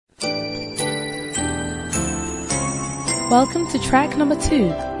Welcome to track number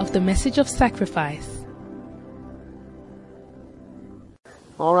 2 of the Message of Sacrifice.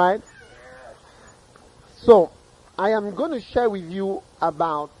 All right. So, I am going to share with you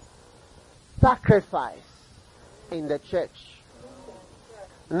about sacrifice in the church.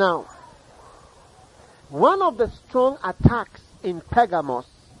 Now, one of the strong attacks in Pergamos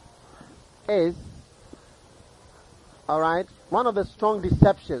is, all right, one of the strong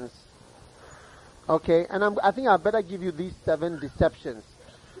deceptions. Okay, and I think I better give you these 7 deceptions.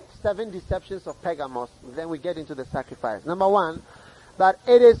 7 deceptions of Pergamos. Then we get into the sacrifice. Number 1, that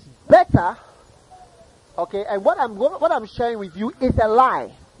it is better. Okay, and what I'm sharing with you is a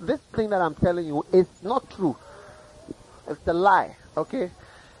lie. This thing that I'm telling you is not true. It's a lie. Okay,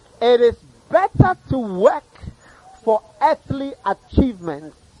 it is better to work for earthly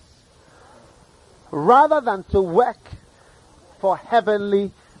achievements rather than to work for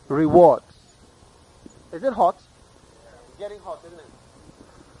heavenly rewards. Is it hot? It's getting hot, isn't it?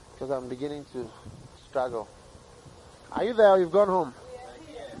 Because I'm beginning to struggle. Are you there or you've gone home?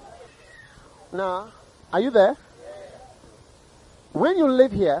 Now, are you there? When you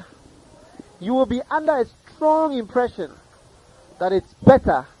live here, you will be under a strong impression that it's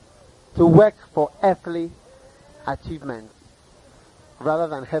better to work for earthly achievements rather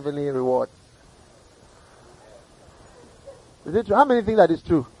than heavenly rewards. Is it true? How many think that is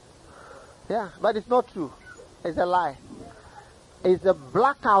true? Yeah, but it's not true. It's a lie. It's a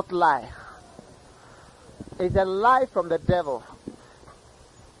blackout lie. It's a lie from the devil.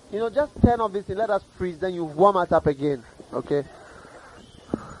 You know, just turn off this and let us freeze, then you warm us up again. Okay?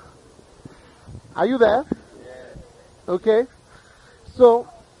 Are you there? Okay? So,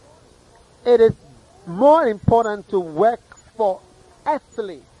 it is more important to work for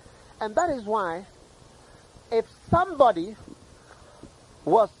earthly. And that is why, if somebody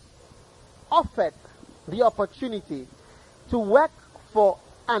was offered the opportunity to work for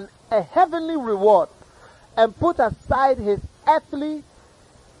a heavenly reward and put aside his earthly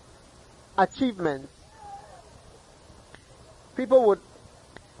achievements, people would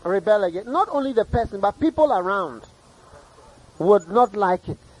rebel again. Not only the person, but people around would not like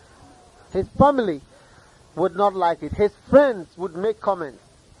it. His family would not like it. His friends would make comments.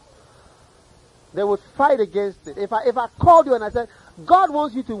 They would fight against it. If I called you and I said, God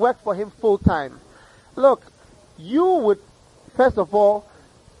wants you to work for him full time, look, you would first of all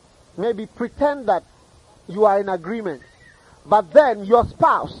maybe pretend that you are in agreement, but then your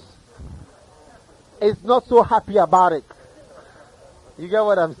spouse is not so happy about it. You get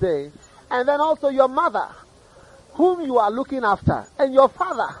what I'm saying? And then also your mother, whom you are looking after, and your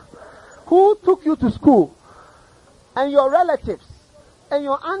father, who took you to school, and your relatives, and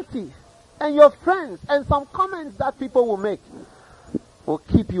your auntie, and your friends, and some comments that people will make will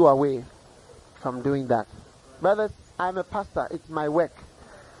keep you away from doing that. Brothers, I'm a pastor. It's my work.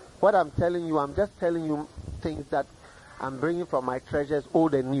 What I'm telling you, I'm just telling you things that I'm bringing from my treasures,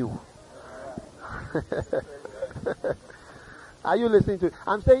 old and new. Are you listening to it?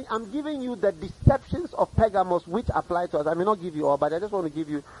 I'm saying, I'm giving you the deceptions of Pergamos which apply to us. I may not give you all, but I just want to give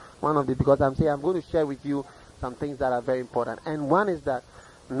you one of them, because I'm saying I'm going to share with you some things that are very important. And one is that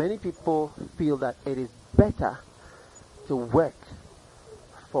many people feel that it is better to work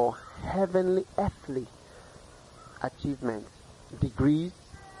for heavenly, earthly achievements, degrees,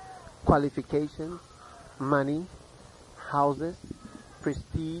 qualifications, money, houses,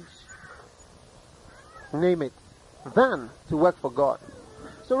 prestige, name it, than to work for God.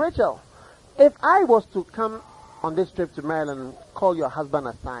 So Rachel, if I was to come on this trip to Maryland and call your husband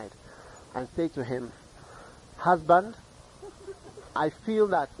aside and say to him, husband, I feel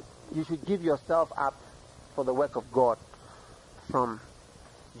that you should give yourself up for the work of God from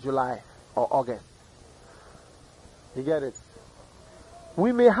July or August. You get it?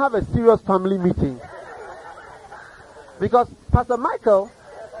 We may have a serious family meeting. Because Pastor Michael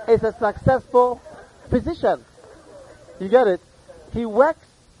is a successful physician. You get it? He works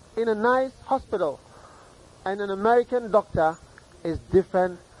in a nice hospital. And an American doctor is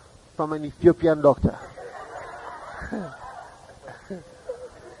different from an Ethiopian doctor.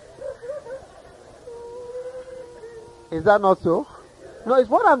 Is that not so? No, is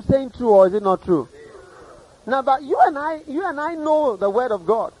what I'm saying true or is it not true? Now, but you and I know the word of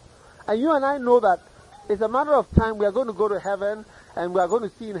God. And you and I know that it's a matter of time we are going to go to heaven and we are going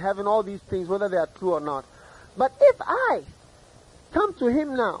to see in heaven all these things, whether they are true or not. But if I come to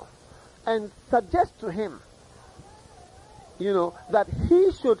him now and suggest to him, that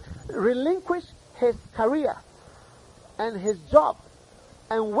he should relinquish his career and his job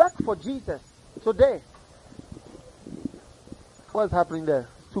and work for Jesus today. What's happening there?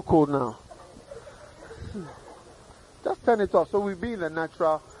 It's too cold now. Just turn it off. So we be in the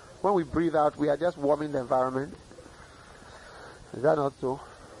natural. When we breathe out, we are just warming the environment. Is that not so?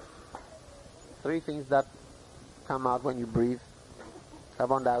 3 things that come out when you breathe: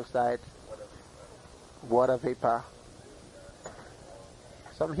 carbon dioxide, water vapor,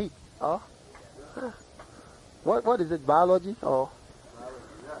 some heat. Oh, what is it? Biology? Oh,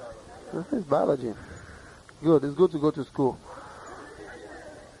 it's biology. Good. It's good to go to school.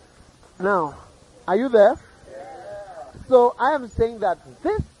 Now, are you there? So I am saying that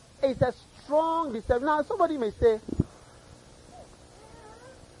this is a strong deception. Now somebody may say,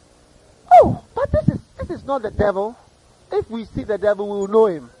 "Oh, but this is not the devil. If we see the devil, we will know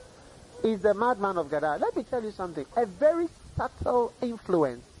him. He's the madman of Gadara." Let me tell you something. A very subtle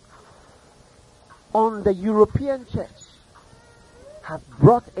influence on the European church has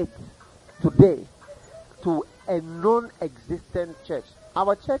brought it today to a non-existent church.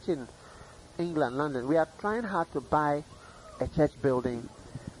 Our church in England, London, we are trying hard to buy a church building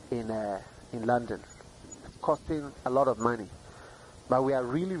in London. It's costing a lot of money, but we are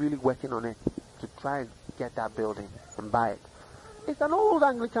really, really working on it to try and get that building and buy it. It's an old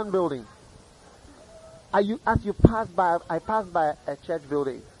Anglican building. As you pass by, I passed by a church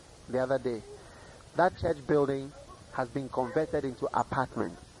building the other day. That church building has been converted into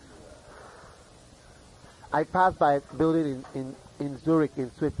apartments. I passed by a building in Zurich,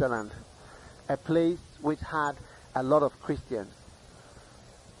 in Switzerland, a place which had a lot of Christians.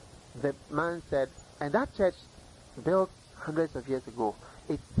 The man said, and that church, built hundreds of years ago,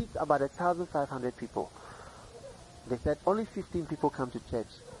 it seats about 1,500 people. They said only 15 people come to church,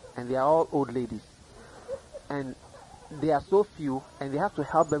 and they are all old ladies. And they are so few, and they have to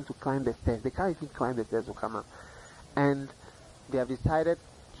help them to climb the stairs. They can't even climb the stairs to come up. And they have decided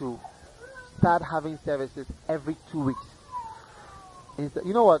to start having services every 2 weeks.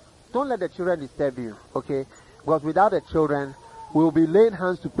 You know what? Don't let the children disturb you, okay? Because without the children, we will be laying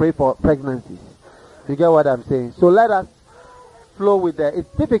hands to pray for pregnancies. You get what I'm saying? So let us flow with that. It's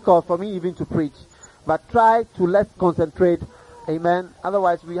difficult for me even to preach, but let's concentrate. Amen.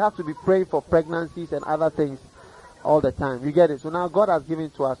 Otherwise, we have to be praying for pregnancies and other things all the time. You get it? So now God has given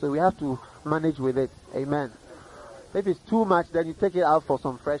it to us, so we have to manage with it. Amen. If it's too much, then you take it out for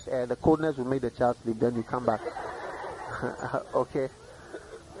some fresh air. The coldness will make the child sleep. Then you come back. Okay.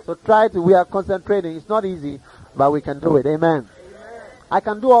 So we are concentrating. It's not easy, but we can do it. Amen. I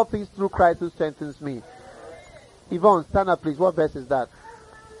can do all things through Christ who strengthens me. Yvonne, stand up please. What verse is that?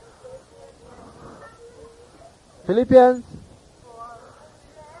 Philippians?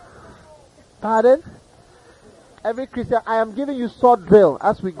 Pardon? Every Christian, I am giving you short drill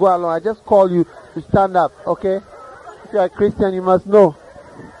as we go along. I just call you to stand up, okay? If you are a Christian, you must know.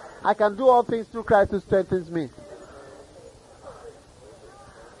 I can do all things through Christ who strengthens me.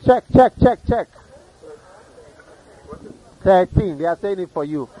 Check. 13. They are saying it for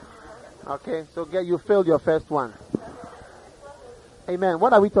you. Okay, so you failed your first one. Amen.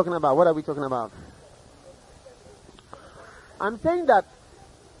 What are we talking about? I'm saying that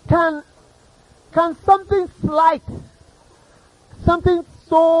can something slight, something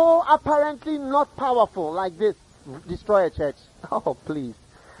so apparently not powerful like this destroy a church? Oh, please.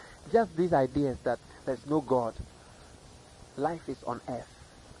 Just these ideas that there's no God. Life is on earth.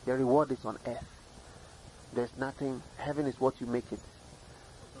 The reward is on earth. There's nothing. Heaven is what you make it.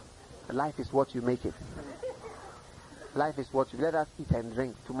 Life is what you make it. Life is what you let us eat and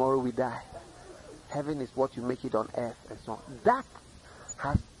drink. Tomorrow we die. Heaven is what you make it on earth and so on. That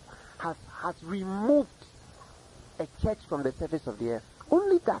has removed a church from the surface of the earth.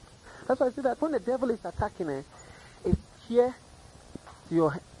 Only that. That's why I say that when the devil is attacking it, it's here to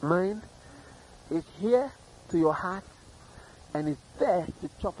your mind, it's here to your heart, and it's there to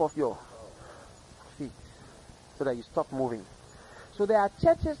chop off your feet so that you stop moving. So there are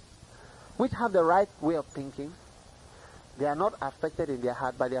churches which have the right way of thinking. They are not affected in their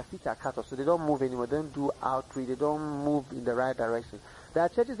heart, but their feet are cut off, so they don't move anymore. They don't do outreach. They don't move in the right direction. There are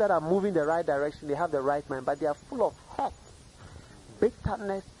churches that are moving the right direction. They have the right mind, but they are full of hurt,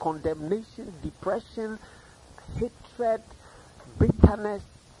 bitterness, condemnation, depression, hatred, bitterness,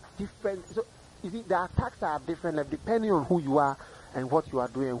 different. So you see, the attacks are different depending on who you are and what you are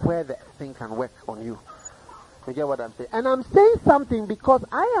doing, where the thing can work on you. You get what I'm saying? And I'm saying something because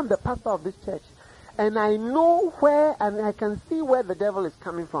I am the pastor of this church. And I know where, and I can see where the devil is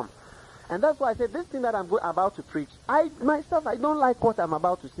coming from. And that's why I said, this thing that I'm about to preach, I don't like what I'm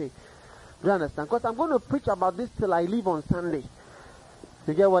about to say. Do you understand? Because I'm going to preach about this till I leave on Sunday.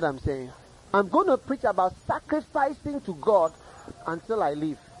 You get what I'm saying? I'm going to preach about sacrificing to God until I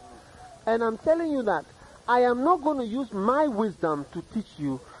leave. And I'm telling you that I am not going to use my wisdom to teach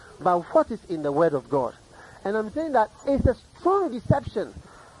you, but what is in the Word of God. And I'm saying that it's a strong deception.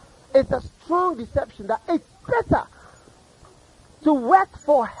 It's a strong deception that it's better to work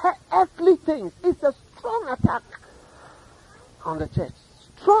for earthly things. It's a strong attack on the church.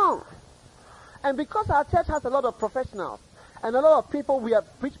 Strong. And because our church has a lot of professionals and a lot of people, we have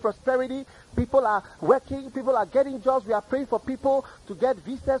preached prosperity, people are working, people are getting jobs, we are praying for people to get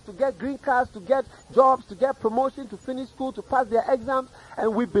visas, to get green cards, to get jobs, to get promotion, to finish school, to pass their exams,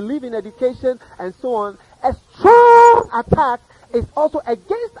 and we believe in education and so on. A strong attack is also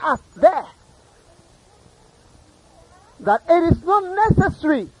against us there. That it is not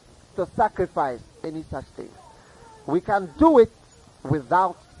necessary to sacrifice any such thing. We can do it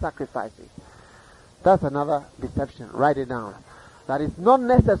without sacrificing. That's another deception. Write it down. That it's not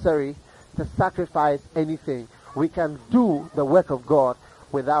necessary to sacrifice anything. We can do the work of God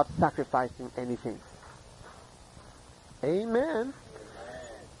without sacrificing anything. Amen.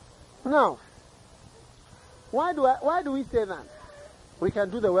 Now, why do we say that? We can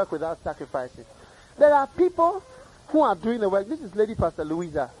do the work without sacrificing. There are people who are doing the work. This is Lady Pastor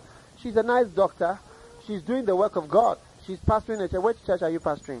Louisa. She's a nice doctor. She's doing the work of God. She's pastoring a church. Which church are you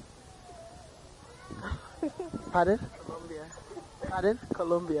pastoring? Pardon? Colombia. Pardon?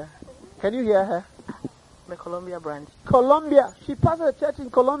 Colombia. Can you hear her? The Colombia branch. Colombia. She pastors a church in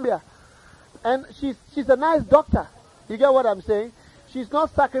Colombia. And she's a nice doctor. You get what I'm saying? She's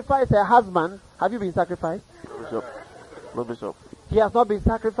not sacrificed her husband. Have you been sacrificed? No, Bishop. He has not been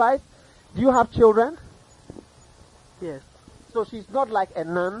sacrificed. Do you have children? Yes. So she's not like a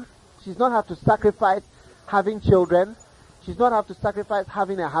nun. She's not have to sacrifice having children. She's not have to sacrifice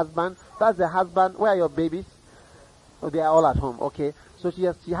having a husband. That's the husband. Where are your babies? Oh, they are all at home. Okay. So she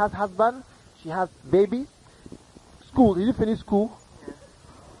has husband. She has babies. School. Did you finish school? Yes.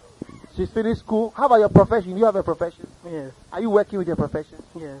 She's finished school. How about your profession? You have a profession? Yes. Are you working with your profession?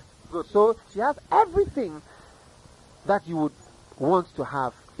 Yes. Good. So she has everything that you would want to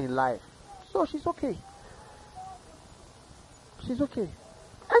have in life. So she's okay. She's okay.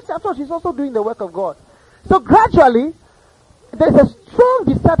 And after all, she's also doing the work of God. So gradually, there's a strong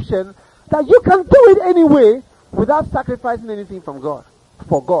deception that you can do it anyway without sacrificing anything from God,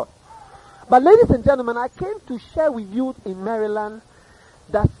 for God. But ladies and gentlemen, I came to share with you in Maryland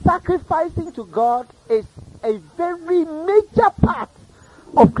that sacrificing to God is a very major part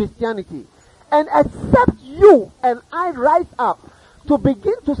of Christianity. And except you and I rise up to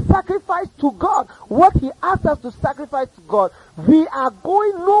begin to sacrifice to God what He asks us to sacrifice to God, we are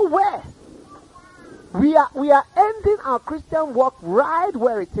going nowhere. We are ending our Christian walk right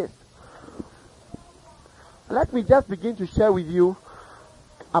where it is. Let me just begin to share with you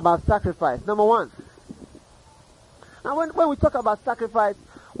about sacrifice. Number one. Now when we talk about sacrifice,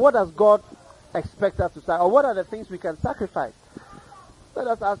 what does God expect us to sacrifice? Or what are the things we can sacrifice? Let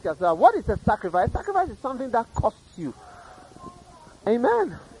us ask ourselves, what is a sacrifice? Sacrifice is something that costs you.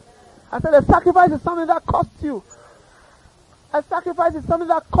 Amen. I said a sacrifice is something that costs you. A sacrifice is something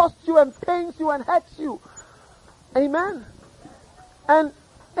that costs you and pains you and hurts you. Amen. And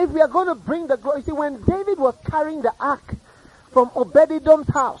if we are going to bring the glory, see, when David was carrying the ark from Obed-Edom's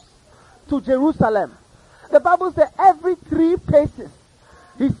house to Jerusalem, the Bible says every 3 paces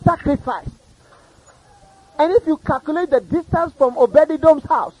he sacrificed. And if you calculate the distance from Obed-Edom's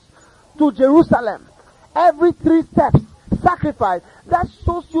house to Jerusalem, every 3 steps sacrifice, that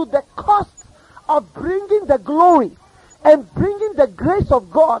shows you the cost of bringing the glory and bringing the grace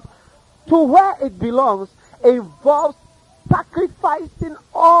of God to where it belongs. Involves sacrificing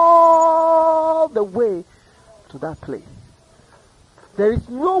all the way to that place. There is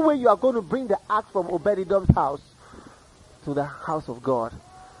no way you are going to bring the ark from Obed-Edom's house to the house of God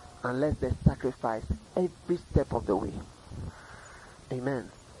unless there's sacrifice every step of the way. Amen.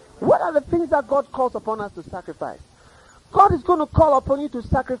 What are the things that God calls upon us to sacrifice? God is going to call upon you to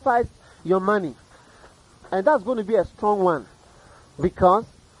sacrifice your money. And that's going to be a strong one. Because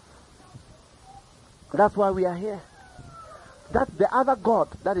that's why we are here. That's the other God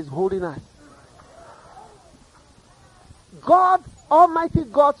that is holding us. God, Almighty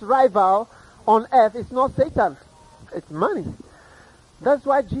God's rival on earth is not Satan. It's money. That's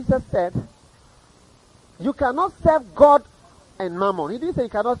why Jesus said, you cannot serve God and mammon. He didn't say you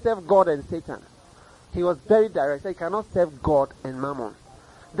cannot serve God and Satan. He was very direct. He said you cannot serve God and mammon.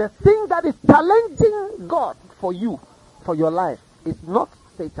 The thing that is challenging God for you, for your life, is not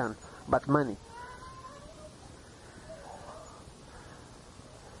Satan, but money.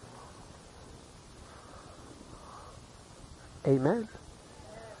 Amen.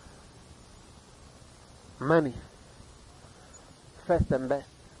 Money. First and best.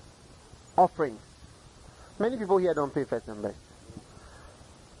 Offerings. Many people here don't pay first and best.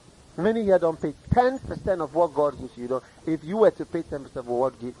 Many here don't pay 10% of what God gives you. Don't. If you were to pay 10% of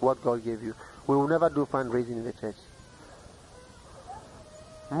what God gave you, we will never do fundraising in the church.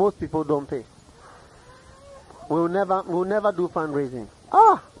 Most people don't pay. We'll never do fundraising.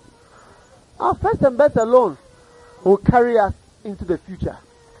 Our first and best alone will carry us into the future.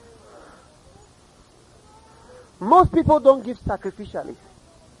 Most people don't give sacrificially.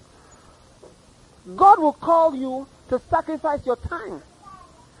 God will call you to sacrifice your time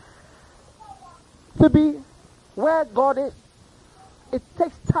to be where God is. It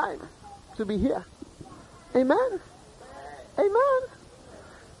takes time to be here. Amen? Amen.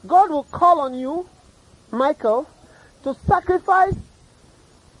 God will call on you, Michael, to sacrifice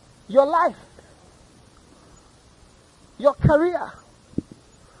your life, your career.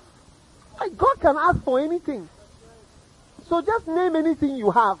 God can ask for anything. So just name anything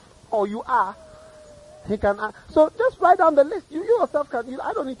you have or you are. He can ask. So just write down the list. You yourself can.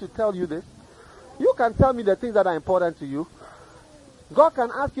 I don't need to tell you this. You can tell me the things that are important to you. God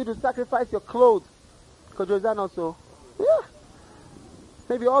can ask you to sacrifice your clothes. Because is that not so? Yeah.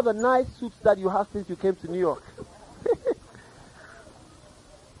 Maybe all the nice suits that you have since you came to New York.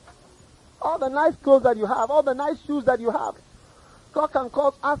 All the nice clothes that you have, all the nice shoes that you have. God can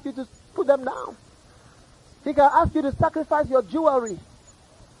ask you to put them down. He can ask you to sacrifice your jewelry.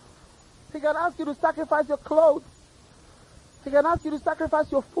 He can ask you to sacrifice your clothes. He can ask you to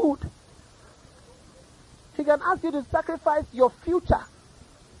sacrifice your food. He can ask you to sacrifice your future,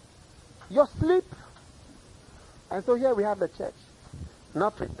 your sleep. And so here we have the church.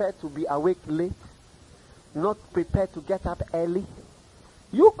 Not prepared to be awake late. Not prepared to get up early.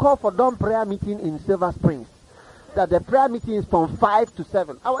 You call for dawn prayer meeting in Silver Springs. That the prayer meeting is from 5 to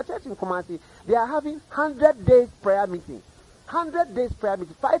 7. Our church in Kumasi, they are having 100 days prayer meeting. 100 days prayer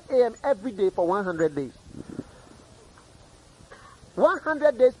meeting. 5 a.m. every day for 100 days.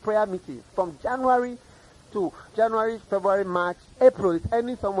 100 days prayer meeting from January to January, February, March, April. It's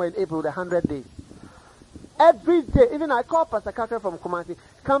ending somewhere in April, the 100 days. Every day. Even I called Pastor Kakra from Kumasi,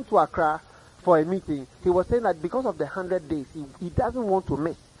 come to Accra for a meeting. He was saying that because of the 100 days, he doesn't want to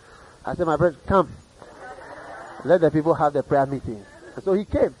miss. I said, my brother, come. Let the people have the prayer meeting. And so he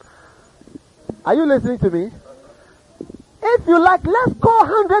came. Are you listening to me? If you like, let's go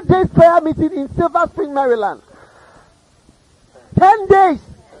 100 days prayer meeting in Silver Spring, Maryland. 10 days.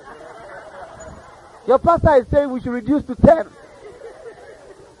 Your pastor is saying we should reduce to 10.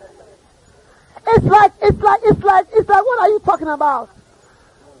 It's like, what are you talking about?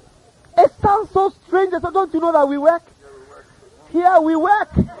 It sounds so strange. So don't you know that we work? Here we work.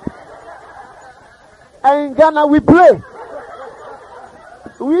 And in Ghana we pray.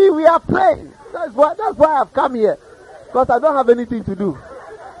 We are praying. That's why I've come here. Because I don't have anything to do.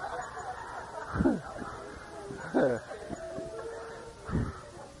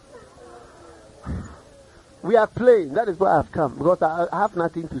 We are praying. That is why I've come. Because I have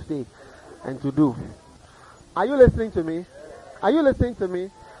nothing to say and to do. Are you listening to me? Are you listening to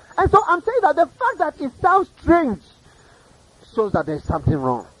me? And so I'm saying that the fact that it sounds strange shows that there's something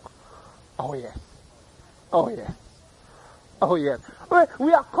wrong. Oh yes. Oh yes. Oh yes.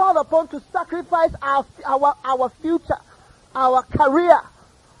 We are called upon to sacrifice our future, our career,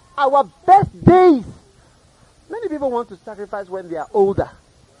 our best days. Many people want to sacrifice when they are older.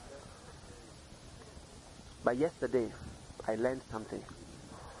 But yesterday, I learned something.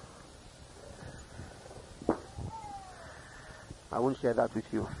 I won't share that with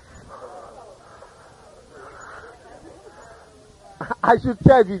you. I should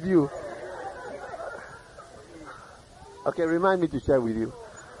share it with you. Okay, remind me to share with you.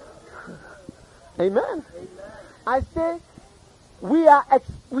 Amen. I say we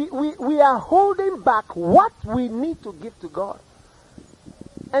are holding back what we need to give to God.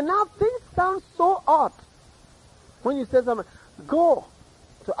 And now things sound so odd. When you say something, go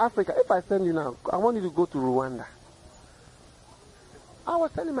to Africa. If I send you now, I want you to go to Rwanda. I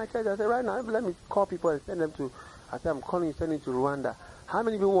was telling my church, I said, right now, let me call people and send them to, I said, I'm calling you, sending to Rwanda. How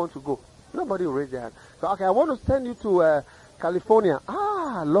many people want to go? Nobody will raise their hand. So, okay, I want to send you to California.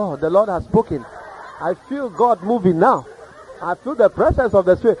 Lord, the Lord has spoken. I feel God moving now. I feel the presence of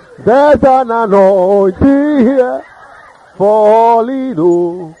the Spirit. There's an anointing here falling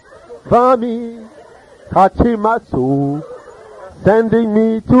over me, touching my soul, sending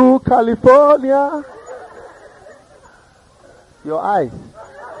me to California. Your eyes.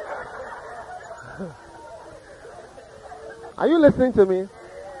 Are you listening to me?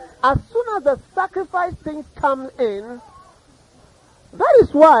 As soon as the sacrifice things come in, that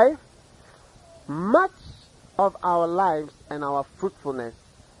is why much of our lives and our fruitfulness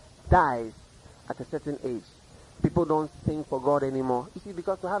dies at a certain age. People don't sing for God anymore. You see,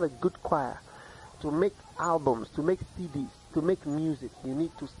 because to have a good choir, to make albums, to make CDs, to make music, you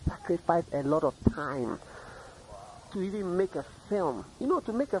need to sacrifice a lot of time. To even make a film. You know,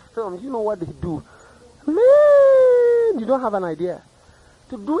 to make a film, you know what they do? Man, you don't have an idea.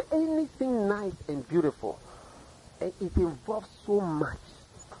 To do anything nice and beautiful, it involves so much.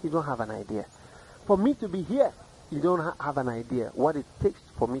 You don't have an idea. For me to be here, you don't have an idea what it takes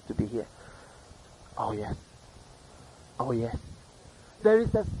for me to be here. Oh yes. Oh yes. There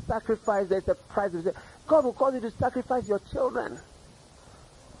is a sacrifice, there is a price. God will cause you to sacrifice your children.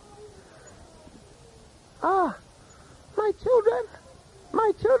 Ah, my children,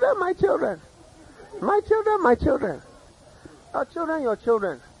 my children, my children, my children, my children. Your children, your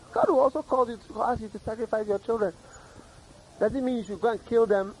children. God will also cause you to ask you to sacrifice your children. Does it mean you should go and kill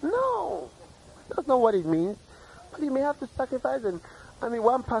them? No. That's not what it means. But you may have to sacrifice them. I mean,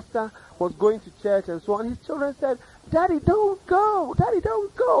 one pastor was going to church and so on. His children said, Daddy, don't go. Daddy,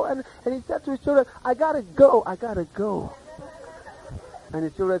 don't go. And he said to his children, I gotta go. I gotta go. And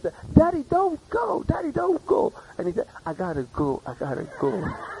his children said, Daddy, don't go. Daddy, don't go. And he said, I gotta go. I gotta go.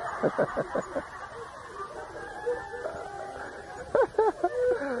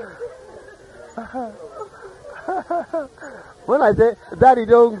 When I say, Daddy,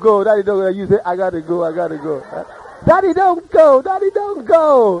 don't go. Daddy, don't go. You say, I gotta go. I gotta go. Daddy, don't go. Daddy, don't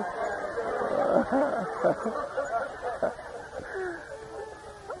go.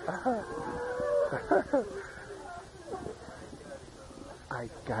 I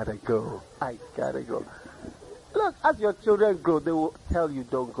gotta go. I gotta go. Look, as your children grow, they will tell you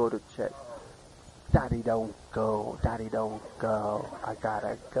don't go to church. Daddy, don't go. Daddy, don't go. I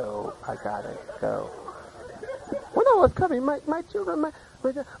gotta go. I gotta go. When I was coming, my children, my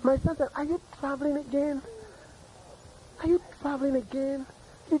son said, are you traveling again? Are you traveling again?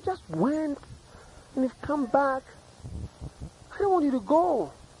 You just went and you've come back. I don't want you to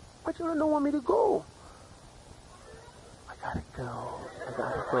go. My children don't want me to go. I gotta go. I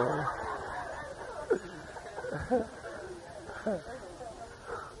gotta go.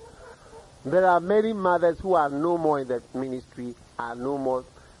 There are many mothers who are no more in the ministry, are no more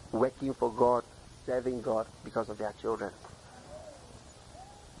working for God, serving God because of their children.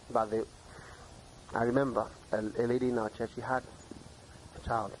 But I remember a lady in our church, she had a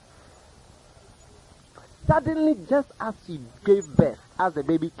child. Suddenly, just as she gave birth, as the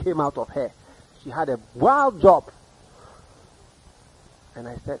baby came out of her, she had a wild job. And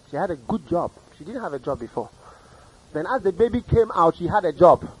I said, she had a good job. She didn't have a job before. Then as the baby came out, she had a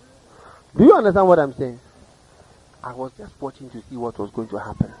job. Do you understand what I'm saying? I was just watching to see what was going to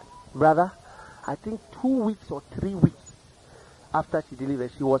happen. Brother, I think 2 weeks or 3 weeks after she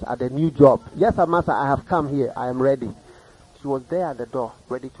delivered, she was at a new job. Yes, master, I have come here. I am ready. She was there at the door,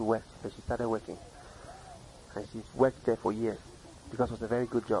 ready to work. And she started working. And she's worked there for years because it was a very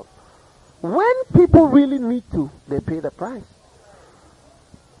good job. When people really need to, they pay the price.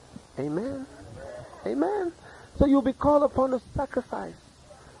 Amen. Amen. So you'll be called upon to sacrifice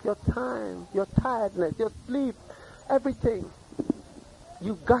your time, your tiredness, your sleep, everything.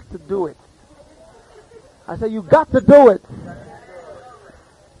 You got to do it. I said, you got to do it.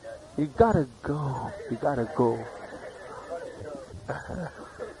 You gotta go. You gotta go.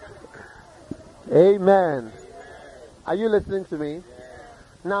 Amen. Are you listening to me?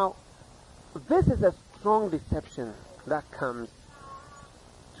 Now, this is a strong deception that comes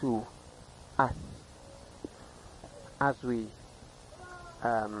to us as we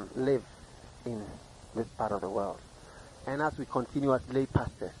live in this part of the world. And as we continue as lay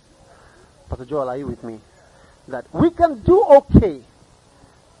pastors. Pastor Joel, are you with me? That we can do okay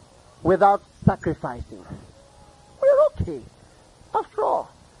without sacrificing. We're okay. After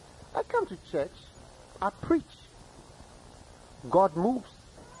all, I come to church, I preach. God moves.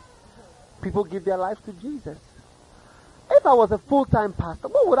 People give their lives to Jesus. If I was a full-time pastor,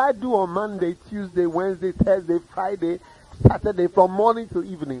 what would I do on Monday, Tuesday, Wednesday, Thursday, Friday, Saturday, from morning till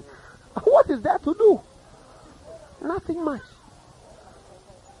evening? What is there to do? Nothing much.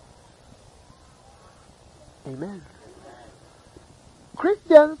 Amen.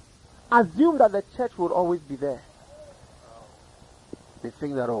 Christians assume that the church will always be there. They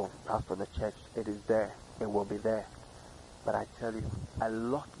think that, oh, as for the church, it is there, it will be there. But I tell you, a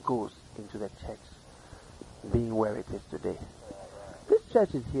lot goes into the church being where it is today. This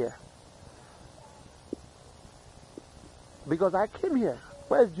church is here because I came here.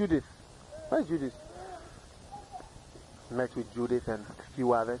 Where's Judith? Where's Judith? Met with Judith and a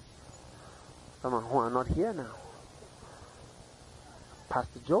few others. Some who are not here now.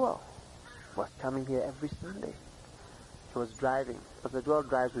 Pastor Joel was coming here every Sunday. He was driving. Pastor Joel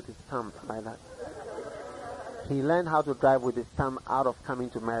drives with his thumb like that. He learned how to drive with his thumb out of coming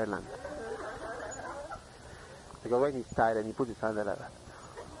to Maryland. Because when he's tired and he puts his hand like that,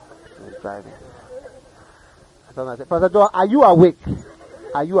 he's driving. So I said, Pastor Joe, are you awake?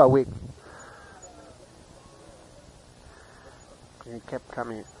 Are you awake? And he kept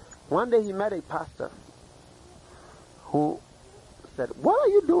coming. One day he met a pastor who said, what are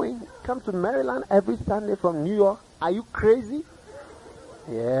you doing? Come to Maryland every Sunday from New York? Are you crazy?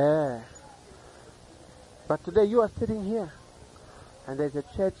 Yeah. But today you are sitting here. And there's a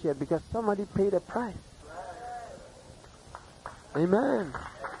church here because somebody paid a price. Amen.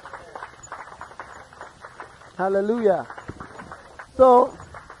 Hallelujah. So,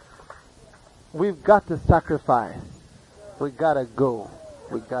 we've got to sacrifice. We gotta go.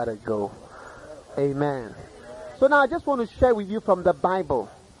 We gotta go. Amen. So now I just want to share with you from the Bible,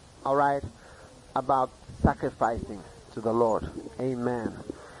 alright, about sacrificing to the Lord. Amen.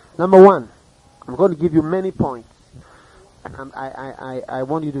 Number one, I'm going to give you many points. And I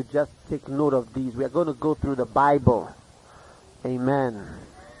want you to just take note of these. We are going to go through the Bible. Amen.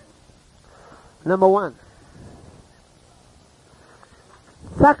 Number one,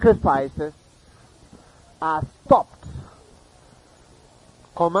 sacrifices are stopped,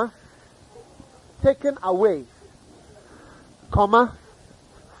 comma, taken away, comma,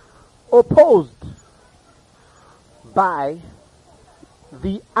 opposed by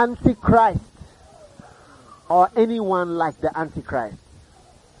the Antichrist or anyone like the Antichrist.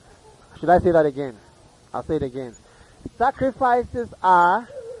 Should I say that again? I'll say it again. Sacrifices are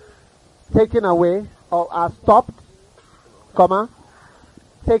taken away or are stopped, comma,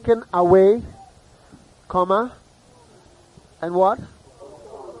 taken away, comma, and what?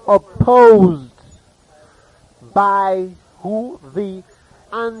 Opposed by who? The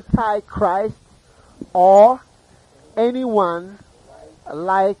Antichrist or anyone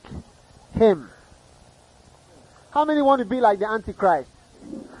like him. How many want to be like the Antichrist?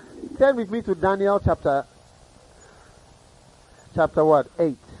 Turn with me to Daniel chapter what?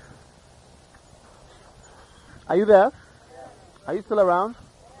 8. Are you there? Are you still around?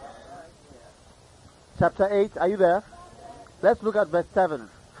 Chapter 8, are you there? Let's look at verse 7.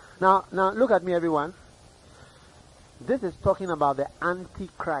 Now look at me, everyone. This is talking about the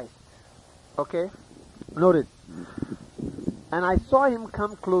Antichrist. Okay? Notice. And I saw him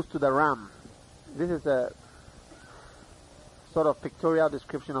come close to the ram. This is a sort of pictorial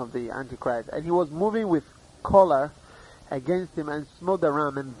description of the Antichrist. And he was moving with choler against him and smote the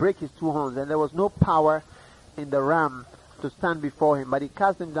ram and break his 2 horns. And there was no power in the ram to stand before him, but he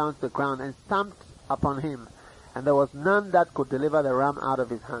cast him down to the ground and stamped upon him. And there was none that could deliver the ram out of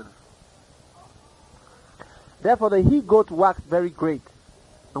his hand. Therefore the he-goat waxed very great.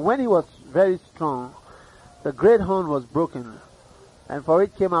 And when he was very strong, the great horn was broken, and for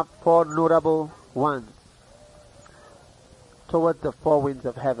it came up 4 notable ones towards the 4 winds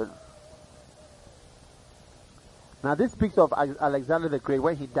of heaven. Now this speaks of Alexander the Great.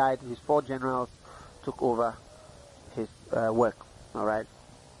 When he died, his 4 generals took over his work. Alright?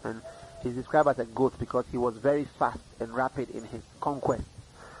 And he's described as a goat because he was very fast and rapid in his conquest.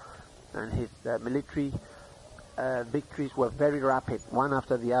 And his military victories were very rapid, one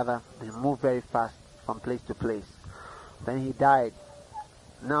after the other. He moved very fast from place to place. Then he died.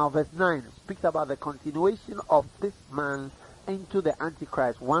 Now verse 9 speaks about the continuation of this man into the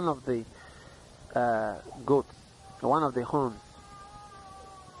Antichrist, one of the goats, one of the horns.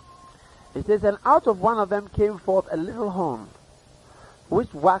 It says, and out of one of them came forth a little horn,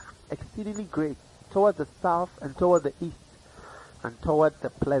 which waxed exceedingly great toward the south and toward the east and toward the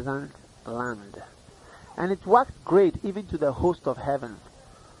pleasant land. And it waxed great even to the host of heaven.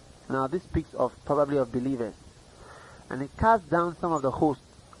 Now this speaks of probably of believers. And it cast down some of the hosts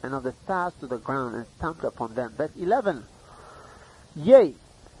and of the stars to the ground and stamped upon them. Verse 11. Yea,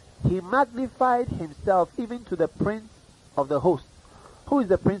 he magnified himself even to the prince of the host. Who is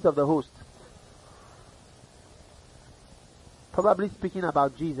the prince of the host? Probably speaking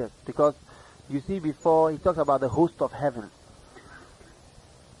about Jesus, because you see before he talks about the host of heaven.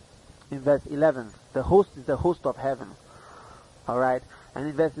 In verse 11, the host is the host of heaven. Alright, and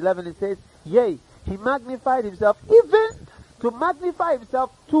in verse 11 it says, yea, he magnified himself even to magnify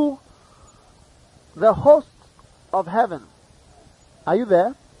himself to the host of heaven. Are you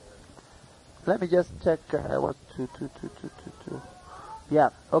there? Let me just check. What? 2. Yeah,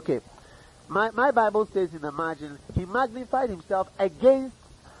 okay. My Bible says in the margin, he magnified himself against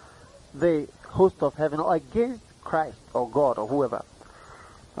the host of heaven, or against Christ or God or whoever.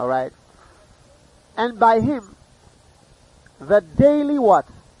 Alright? And by him, the daily what?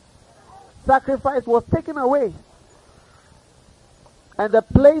 Sacrifice was taken away. And the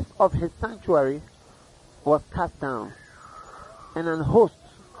place of his sanctuary was cast down, and an host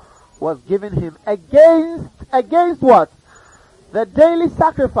was given him against what? The daily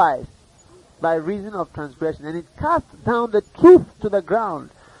sacrifice by reason of transgression. And it cast down the truth to the ground,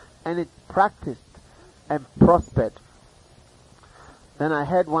 and it practiced and prospered. Then I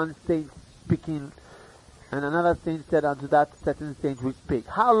heard one saint speaking, and another saint said unto that certain saint which spake,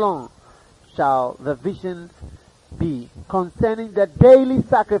 How long shall the vision be concerning the daily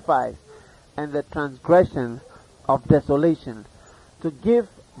sacrifice and the transgression of desolation, to give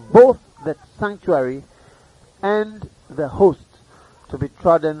both the sanctuary and the host to be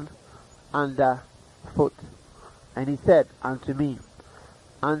trodden under foot? And he said unto me,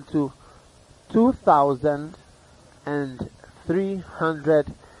 unto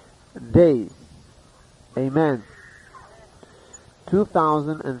 2,300 days. Amen.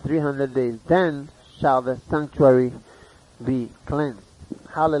 2,300 days. Then shall the sanctuary be cleansed.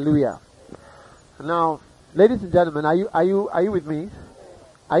 Hallelujah. Now, ladies and gentlemen, are you with me?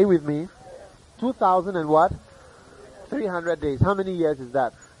 Are you with me? 2,000 and what? 300 days. How many years is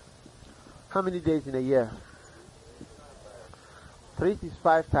that? How many days in a year?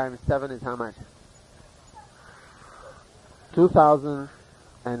 365 times 7 is how much? 2,000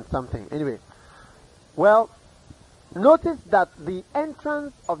 and something. Anyway, well, notice that the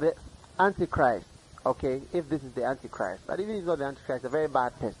entrance of the Antichrist, okay, if this is the Antichrist, but even if it's not the Antichrist, a very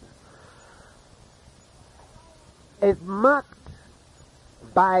bad person, is marked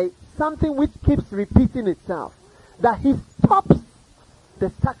by something which keeps repeating itself, that he stops the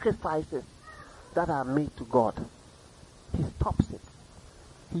sacrifices that are made to God. He stops it.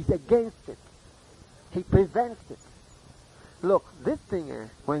 He's against it. He prevents it. Look, this thing,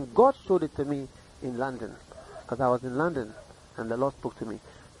 when God showed it to me in London, because I was in London and the Lord spoke to me,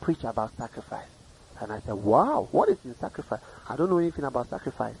 preach about sacrifice. And I said, wow, what is in sacrifice? I don't know anything about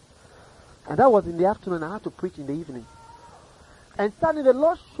sacrifice. And that was in the afternoon. I had to preach in the evening. And suddenly the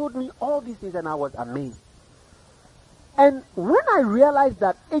Lord showed me all these things and I was amazed. And when I realized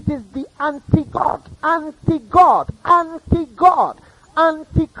that it is the anti-God,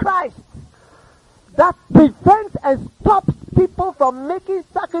 antichrist that prevents and stops people from making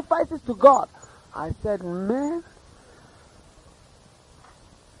sacrifices to God, I said, man,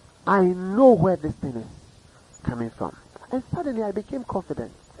 I know where this thing is coming from. And suddenly I became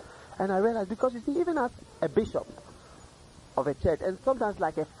confident. And I realized, because you see, even as a bishop of a church, and sometimes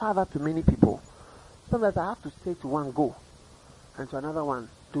like a father to many people, sometimes I have to say to one, go, and to another one,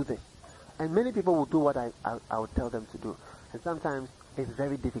 do this. And many people will do what I will tell them to do. And sometimes it's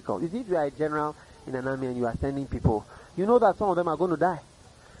very difficult. You see, if you are a general in an army and you are sending people, you know that some of them are going to die.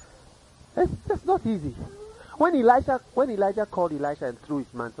 It's just not easy. When Elijah called Elisha and threw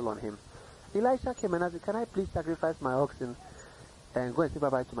his mantle on him, Elisha came and asked, can I please sacrifice my oxen and go and say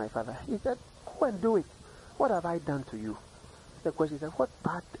bye-bye to my father? He said, go and do it. What have I done to you? The question is, what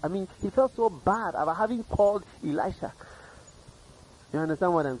bad? I mean, he felt so bad about having called Elisha. You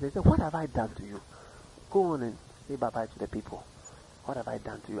understand what I'm saying? He said, what have I done to you? Go on and say bye-bye to the people. What have I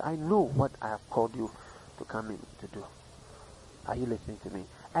done to you? I know what I have called you to come in to do. Are you listening to me?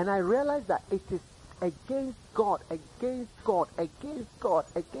 And I realized that it is against God, against God, against God,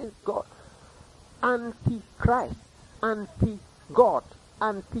 against God. Antichrist, anti-God.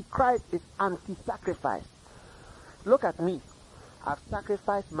 Antichrist is anti-sacrifice. Look at me. I've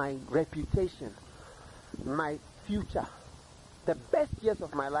sacrificed my reputation, my future, the best years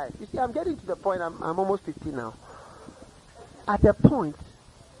of my life. You see, I'm getting to the point, I'm almost 50 now. At a point,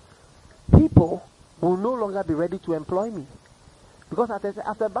 people will no longer be ready to employ me. Because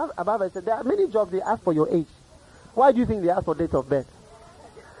after above I said, there are many jobs they ask for your age. Why do you think they ask for date of birth?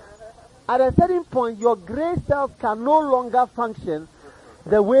 At a certain point, your gray cells can no longer function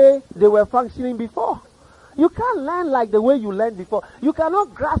the way they were functioning before. You can't learn like the way you learned before. You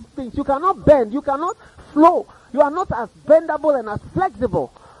cannot grasp things. You cannot bend. You cannot flow. You are not as bendable and as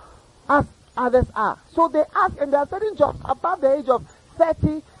flexible as others are. So they ask, and there are certain jobs above the age of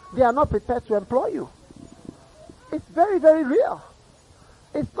 30, they are not prepared to employ you. It's very, very real.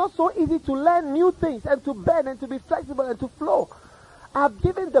 It's not so easy to learn new things and to bend and to be flexible and to flow. I've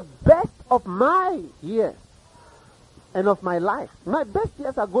given the best of my years and of my life. My best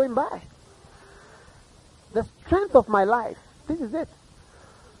years are going by. The strength of my life, this is it.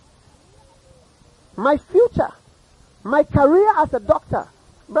 My future, my career as a doctor.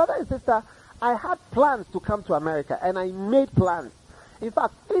 Brother and sister, I had plans to come to America and I made plans. In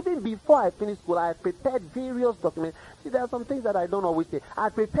fact, even before I finished school, I had prepared various documents. See, there are some things that I don't always say. I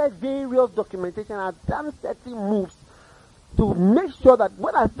had prepared various documentation. I had done certain moves to make sure that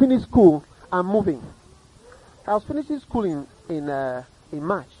when I finish school, I'm moving. I was finishing school in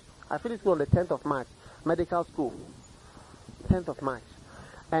March. I finished school on the 10th of March. medical school. 10th of March.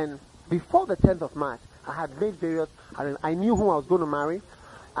 And before the 10th of March, I had made I knew who I was going to marry.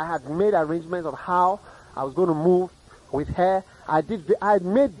 I had made arrangements of how I was going to move with her. I had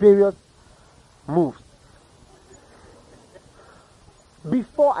made various moves.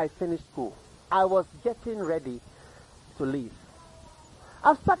 Before I finished school, I was getting ready to leave.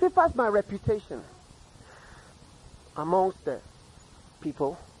 I've sacrificed my reputation amongst the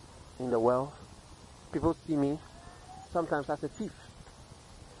people in the world. People see me sometimes as a thief.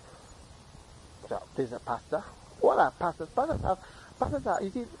 So there's a pastor. What are pastors? Pastors are,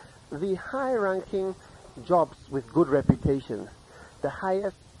 you see, the high-ranking jobs with good reputation. The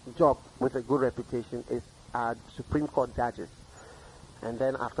highest job with a good reputation is Supreme Court judges. And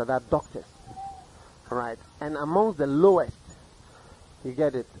then after that, doctors. Right? And amongst the lowest, you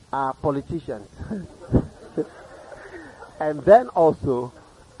get it, are politicians. And then also,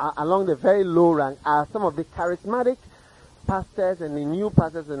 along the very low rank, are some of the charismatic pastors and the new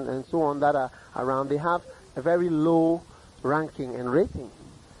pastors and so on that are around. They have a very low ranking and rating.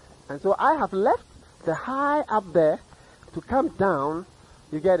 And so I have left the high up there to come down,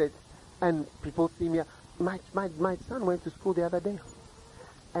 you get it, and people see me. My son went to school the other day,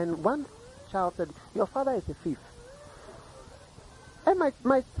 and one child said, "Your father is a thief." And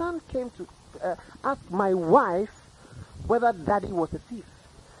my son came to ask my wife whether daddy was a thief,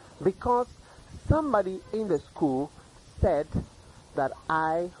 because somebody in the school said that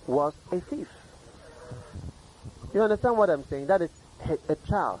I was a thief. You understand what I'm saying? That is a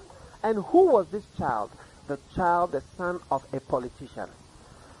child. And who was this child? The child, the son of a politician.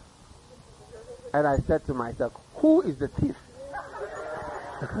 And I said to myself, who is the thief?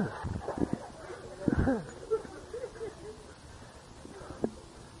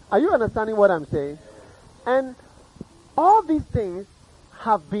 Are you understanding what I'm saying? And all these things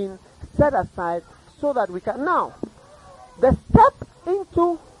have been set aside so that we can. Now, the step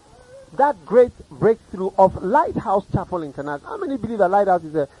into that great breakthrough of Lighthouse Chapel International. How many believe that Lighthouse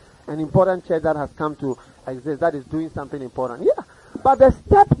is an important church that has come to exist, that is doing something important? Yeah. But the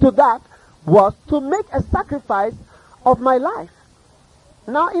step to that was to make a sacrifice of my life.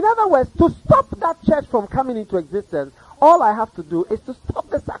 Now, in other words, to stop that church from coming into existence, all I have to do is to stop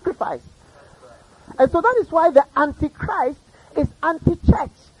the sacrifice. And so that is why the Antichrist is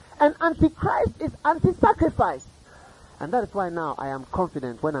anti-church, and Antichrist is anti-sacrifice. And that is why now I am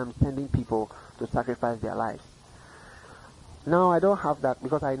confident when I'm sending people to sacrifice their lives. Now I don't have that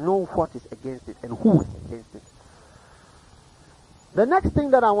because I know what is against it and who is against it. The next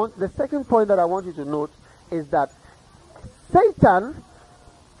thing that the second point that I want you to note is that Satan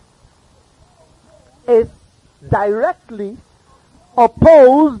is directly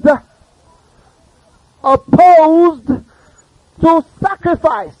opposed to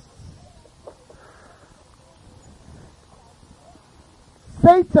sacrifice.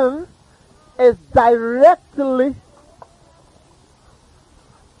 Satan is directly,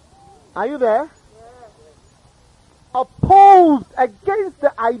 are you there? Opposed against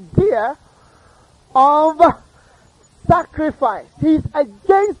the idea of sacrifice. He's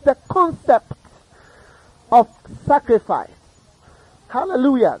against the concept of sacrifice.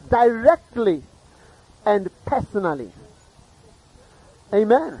 Hallelujah. Directly and personally.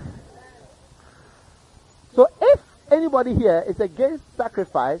 Amen. So if anybody here is against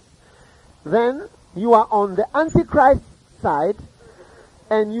sacrifice, then you are on the Antichrist side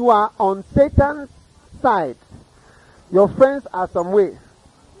and you are on Satan's side. Your friends are some way.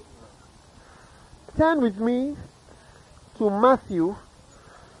 Turn with me to Matthew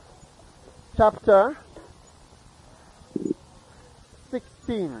chapter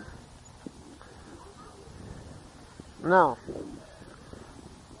 16. Now,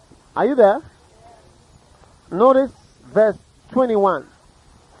 are you there? Notice verse 21.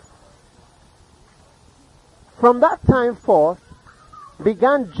 From that time forth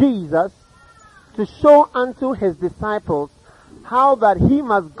began Jesus to show unto his disciples how that he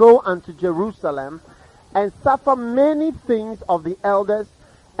must go unto Jerusalem and suffer many things of the elders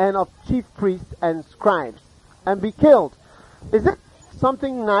and of chief priests and scribes and be killed. Is it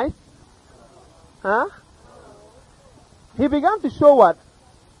something nice? Huh? He began to show what?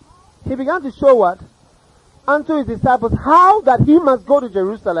 He began to show what? Unto his disciples how that he must go to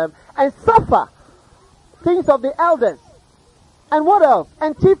Jerusalem and suffer things of the elders. And what else?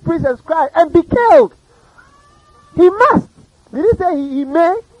 And chief priests and scribes and be killed. He must. Did he say he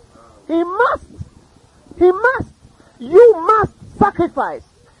may? He must. He must. You must sacrifice.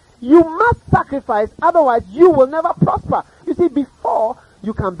 You must sacrifice, otherwise you will never prosper. You see, before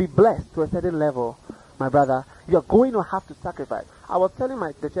you can be blessed to a certain level, my brother, you're going to have to sacrifice. I was telling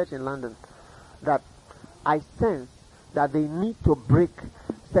the church in London that I sense that they need to break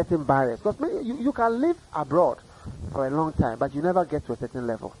certain barriers. Because you can live abroad for a long time, but you never get to a certain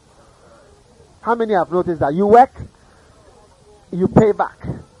level. How many have noticed that you work, you pay back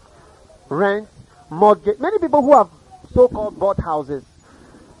rent, mortgage? Many people who have so-called bought houses,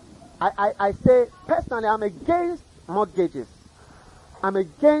 I say personally, I'm against mortgages. I'm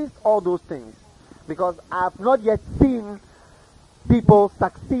against all those things because I have not yet seen people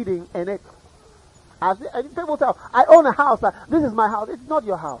succeeding in it. People say, I own a house. This is my house. It's not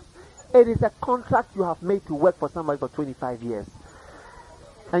your house. It is a contract you have made to work for somebody for 25 years.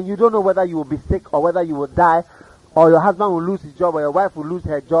 And you don't know whether you will be sick or whether you will die or your husband will lose his job or your wife will lose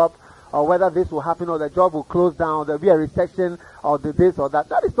her job or whether this will happen or the job will close down or there will be a recession or this or that.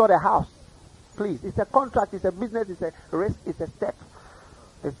 That is not a house. Please. It's a contract. It's a business. It's a risk. It's a step.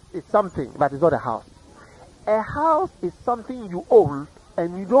 It's something, but it's not a house. A house is something you own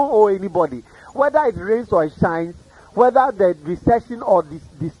and you don't owe anybody. Whether it rains or it shines, whether the recession or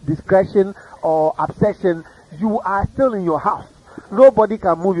discretion or obsession, you are still in your house. Nobody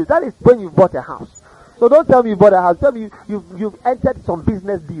can move you. That is when you bought a house. So don't tell me you bought a house. Tell me you've entered some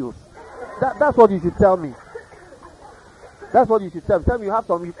business deals. That's what you should tell me. That's what you should tell me. Tell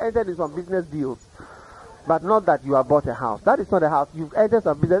me you've entered in some business deals. But not that you have bought a house. That is not a house. You've entered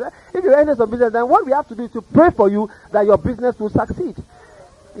some business. If you enter some business, then what we have to do is to pray for you that your business will succeed.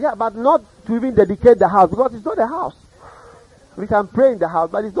 Yeah, but not to even dedicate the house because it's not a house. We can pray in the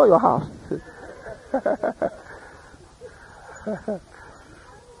house, but it's not your house.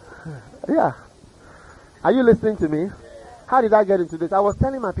 Yeah. Are you listening to me? How did I get into this? I was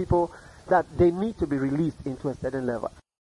telling my people that they need to be released into a certain level.